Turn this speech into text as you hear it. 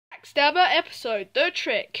Backstabber episode, third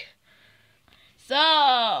trick.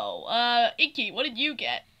 So, Inky, what did you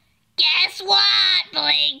get? Guess what,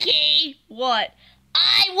 Blinky? What?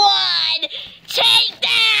 I won! Take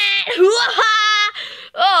that!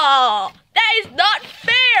 Oh, that is not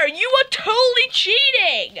fair! You were totally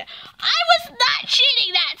cheating! I was not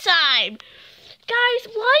cheating that time! Guys,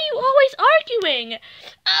 why are you always arguing?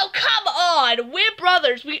 Oh, come on! We're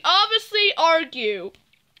brothers. We obviously argue.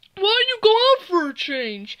 Why don't you go out for a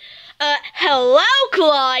change? Hello,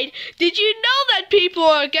 Clyde. Did you know that people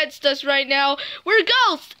are against us right now? We're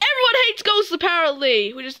ghosts. Everyone hates ghosts,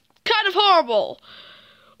 apparently, which is kind of horrible.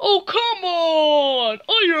 Oh, come on.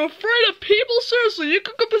 Oh, you're afraid of people? Seriously, you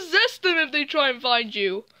could possess them if they try and find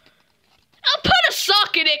you. I'll put a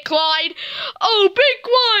sock in it, Clyde. Oh, be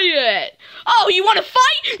quiet. Oh, you want to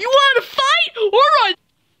fight? You want to fight? All right.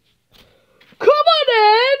 Come on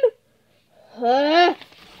in.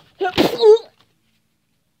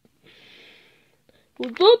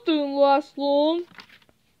 Well, that didn't last long.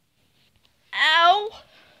 Ow.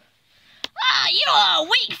 Oh, you're a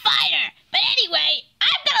weak fighter. But anyway,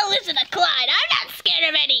 I'm gonna listen to Clyde. I'm not scared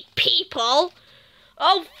of any people.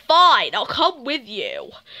 Oh, fine. I'll come with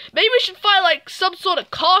you. Maybe we should find, like, some sort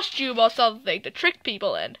of costume or something to trick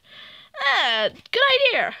people in. Good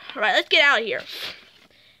idea. All right, let's get out of here.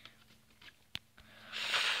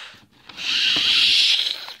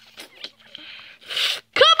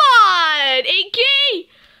 Come on, Inky!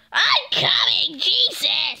 I'm coming,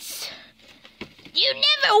 Jesus! You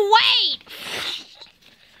never wait!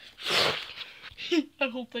 I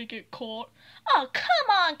hope they get caught. Oh, come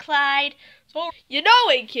on, Clyde. So, you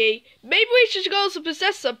know, Inky, maybe we should go to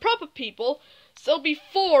possess some proper people, so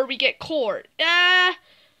before we get caught.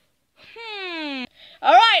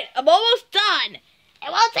 Alright, I'm almost done.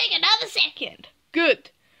 It won't take another second.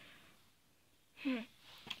 Good.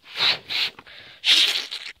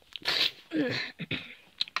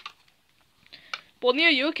 Bonnie, are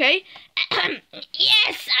you okay?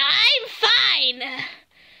 Yes, I'm fine.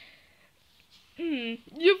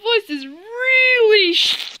 Your voice is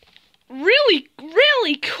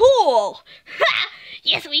really cool. Ha!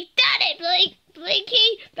 Yes, we've done it,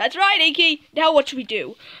 Blinky. That's right, Inky. Now what should we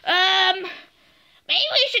do? Maybe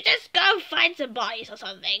we should just go find some bodies or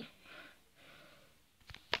something.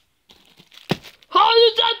 How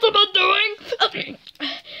is that doing?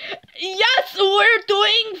 Yes, we're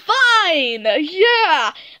doing fine.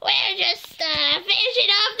 Yeah. We're just finishing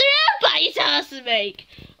off the road bodies I was to make.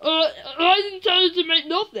 I didn't tell you to make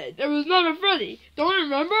nothing. It was never ready. Don't you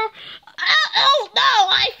remember? Oh no,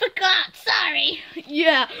 I forgot. Sorry.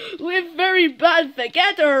 Yeah, we're very bad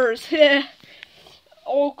forgetters. Okay,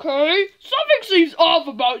 something seems off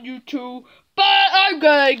about you two, but I'm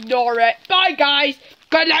gonna ignore it. Bye, guys.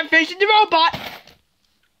 Good luck fishing the robot.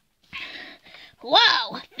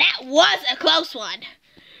 Whoa, that was a close one.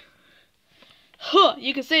 Huh,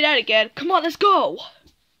 you can say that again. Come on, let's go.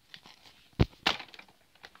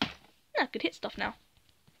 I could hit stuff now.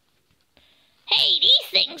 Hey, these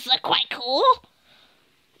things look quite cool.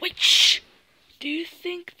 Wait, shh. Do you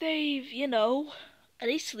think they've, are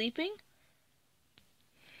they sleeping?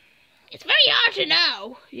 It's very hard to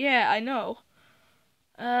know. Yeah, I know.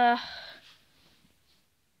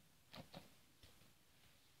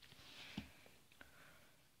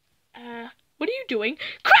 What are you doing?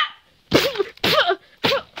 Crap!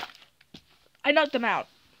 I knocked them out.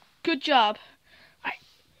 Good job.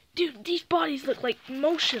 Dude, these bodies look like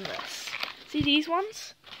motionless. See these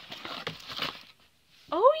ones?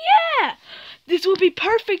 Oh yeah! This would be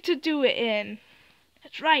perfect to do it in.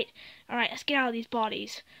 That's right. Alright, let's get out of these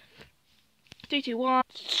bodies. 3, 2, 1.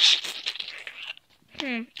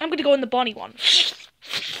 I'm gonna go in the bunny one.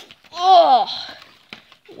 Oh!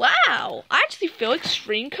 Wow! I actually feel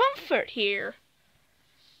extreme comfort here.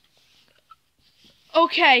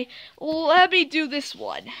 Okay, let me do this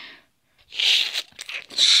one.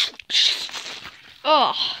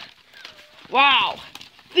 Oh, wow.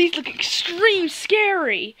 These look extreme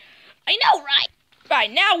scary. I know, right?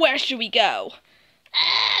 Right, now where should we go?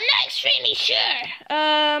 I'm not extremely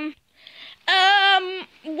sure.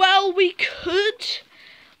 Well, we could,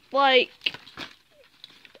 oh,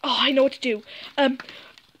 I know what to do.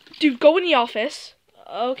 Dude, go in the office.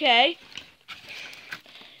 Okay.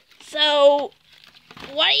 So,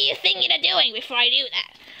 what are you thinking of doing before I do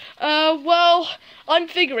that? Well, I'm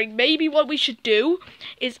figuring maybe what we should do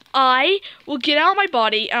is I will get out of my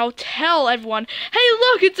body and I'll tell everyone, hey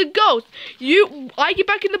look, it's a ghost. I get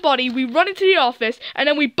back in the body, we run into the office, and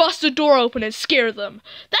then we bust the door open and scare them.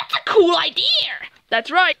 That's a cool idea.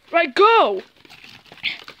 That's right. Right, go.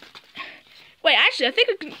 Wait, actually, I think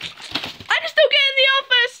I can still get in the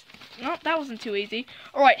office. No, that wasn't too easy.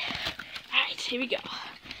 Alright. Alright, here we go.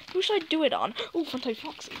 Who should I do it on? Oh, Fun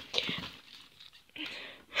Foxy.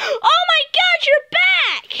 Oh my god, you're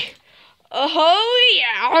back! Oh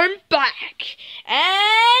yeah, I'm back.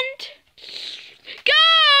 And...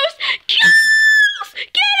 Ghost! Ghost!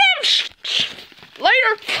 Get him!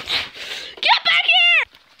 Later! Get back here!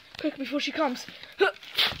 Quick, before she comes.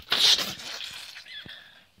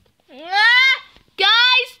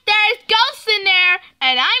 Guys, there's ghosts in there,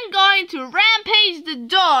 and I'm going to rampage the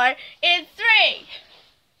door in 3,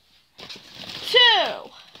 2...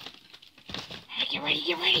 Get ready,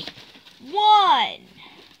 get ready. 1.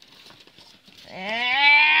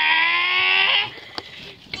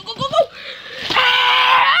 Go, go, go, go.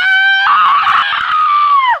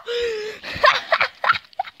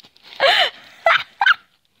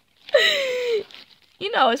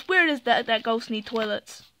 You know, as weird as that ghosts need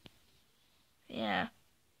toilets. Yeah.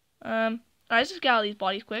 Alright, let's just get out of these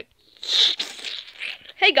bodies quick.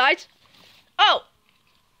 Hey, guys. Oh.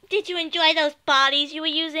 Did you enjoy those bodies you were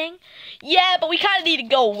using? Yeah, but we kind of need to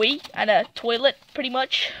go wee and a toilet, pretty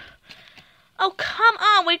much. Oh, come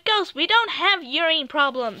on, we're ghosts. We don't have urine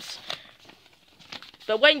problems.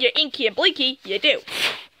 But when you're inky and blinky, you do.